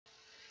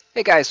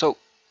Hey guys, so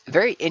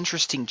very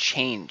interesting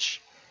change.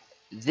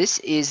 This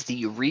is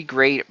the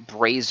regrade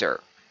brazier.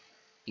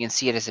 You can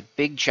see it as a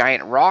big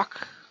giant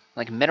rock,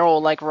 like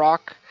mineral-like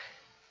rock,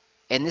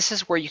 and this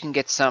is where you can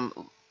get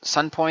some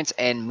sun points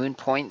and moon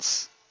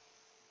points.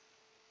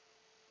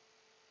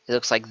 It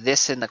looks like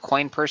this in the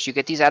coin purse. You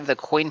get these out of the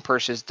coin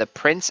purses, the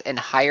prince and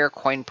higher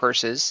coin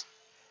purses.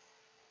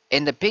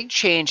 And the big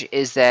change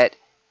is that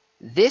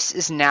this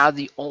is now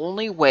the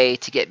only way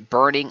to get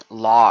burning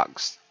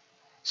logs.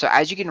 So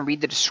as you can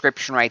read the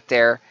description right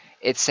there,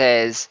 it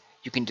says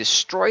you can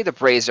destroy the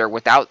brazier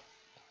without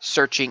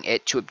searching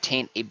it to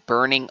obtain a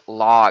burning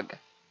log.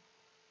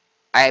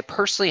 I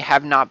personally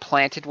have not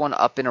planted one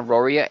up in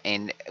Aurora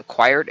and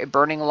acquired a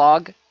burning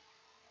log,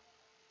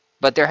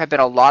 but there have been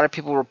a lot of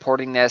people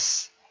reporting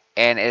this,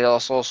 and it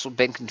has also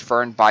been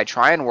confirmed by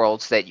Tryon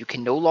Worlds that you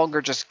can no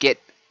longer just get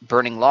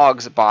burning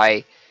logs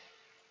by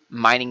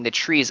mining the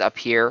trees up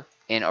here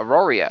in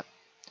Aurora.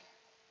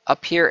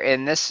 Up here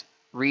in this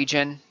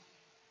region,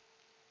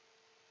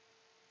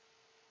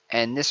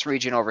 and this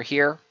region over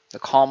here, the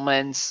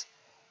Calmlands,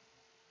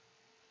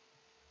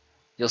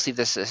 you'll see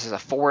this is a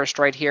forest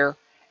right here,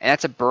 and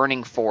that's a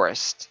burning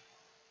forest.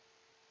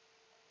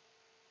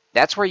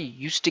 That's where you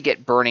used to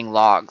get burning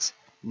logs.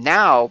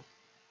 Now,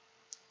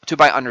 to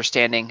my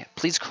understanding,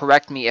 please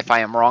correct me if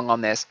I am wrong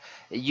on this,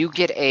 you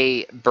get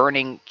a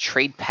burning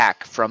trade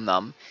pack from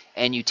them,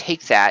 and you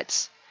take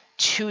that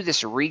to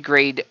this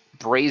regrade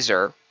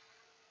brazier.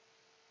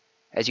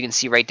 As you can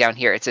see right down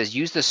here, it says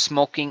use the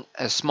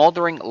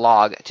smoldering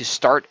log to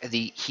start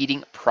the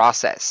heating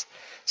process.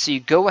 So you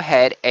go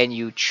ahead and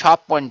you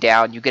chop one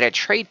down, you get a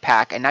trade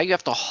pack, and now you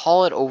have to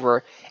haul it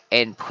over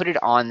and put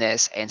it on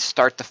this and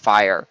start the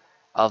fire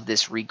of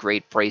this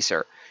regrade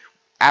brazier.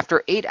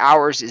 After 8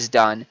 hours is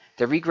done,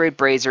 the regrade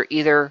brazier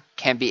either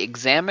can be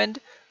examined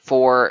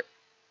for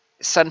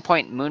sun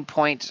point, moon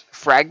point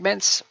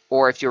fragments,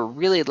 or if you're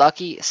really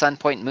lucky, sun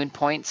point, moon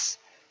points,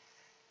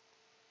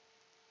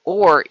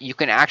 or you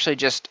can actually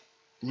just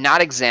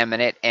not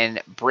examine it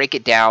and break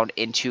it down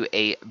into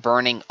a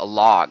burning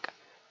log.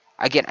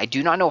 Again, I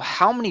do not know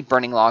how many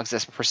burning logs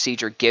this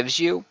procedure gives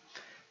you,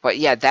 but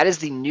yeah, that is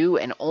the new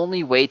and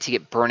only way to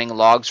get burning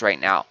logs right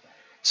now.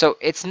 So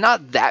it's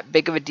not that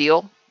big of a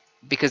deal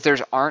because there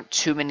aren't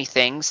too many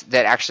things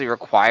that actually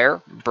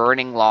require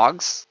burning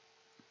logs.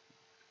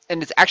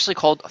 And it's actually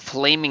called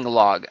flaming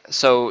log.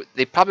 So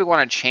they probably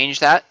want to change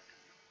that,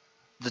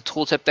 the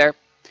tooltip there.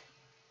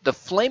 The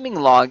flaming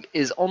log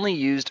is only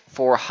used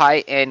for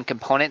high-end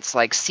components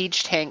like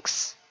siege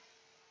tanks,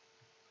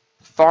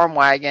 farm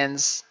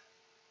wagons,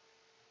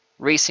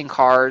 racing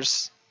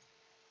cars.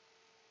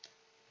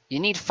 You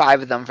need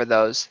 5 of them for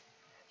those.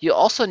 You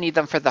also need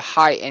them for the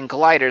high-end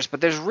gliders, but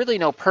there's really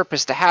no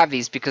purpose to have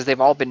these because they've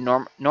all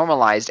been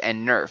normalized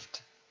and nerfed.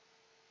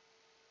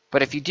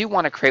 But if you do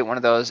want to create one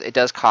of those, it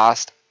does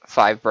cost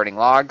 5 burning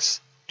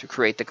logs to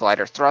create the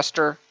glider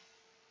thruster.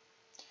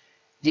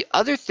 The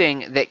other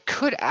thing that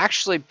could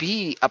actually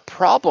be a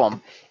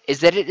problem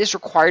is that it is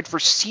required for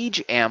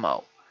siege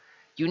ammo.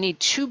 You need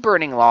 2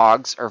 burning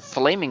logs, or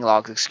flaming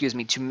logs, excuse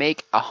me, to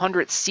make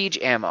 100 siege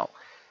ammo.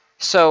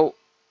 So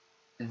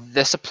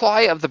the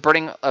supply of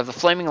the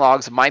flaming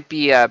logs might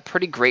be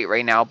pretty great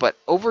right now, but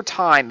over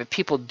time, if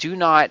people do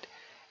not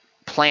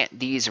plant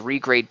these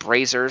regrade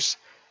braziers,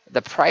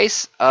 the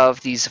price of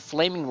these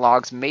flaming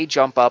logs may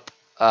jump up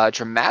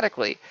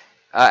dramatically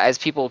as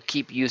people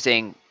keep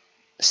using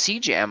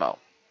siege ammo.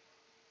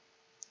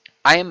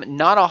 I am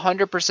not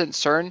 100%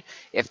 certain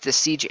if the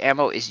siege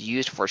ammo is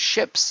used for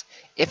ships.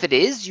 If it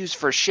is used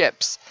for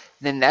ships,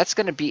 then that's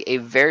going to be a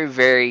very,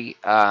 very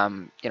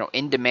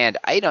in-demand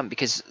item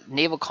because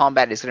naval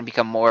combat is going to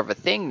become more of a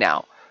thing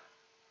now.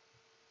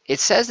 It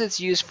says it's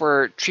used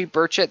for tree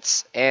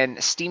burchets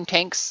and steam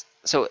tanks,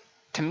 so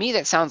to me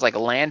that sounds like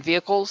land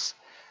vehicles.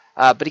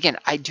 But again,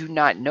 I do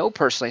not know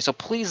personally, so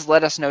please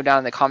let us know down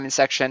in the comment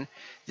section.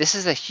 This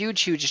is a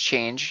huge, huge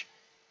change,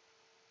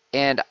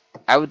 and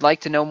I would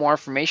like to know more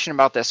information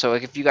about this. So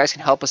if you guys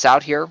can help us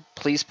out here,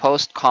 please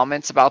post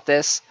comments about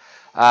this.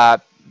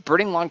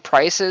 Burning log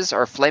prices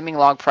or flaming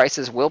log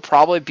prices will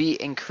probably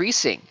be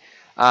increasing.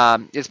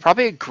 It's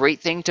probably a great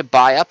thing to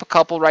buy up a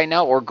couple right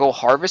now or go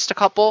harvest a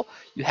couple.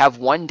 You have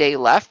 1 day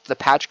left. The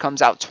patch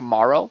comes out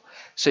tomorrow.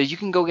 So you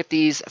can go get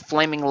these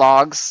flaming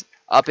logs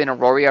up in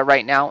Aurora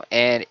right now,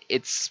 and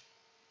it's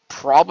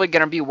probably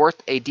going to be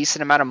worth a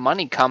decent amount of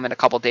money come in a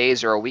couple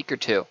days or a week or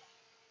two.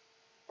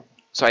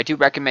 So I do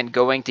recommend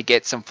going to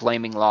get some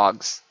flaming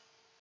logs.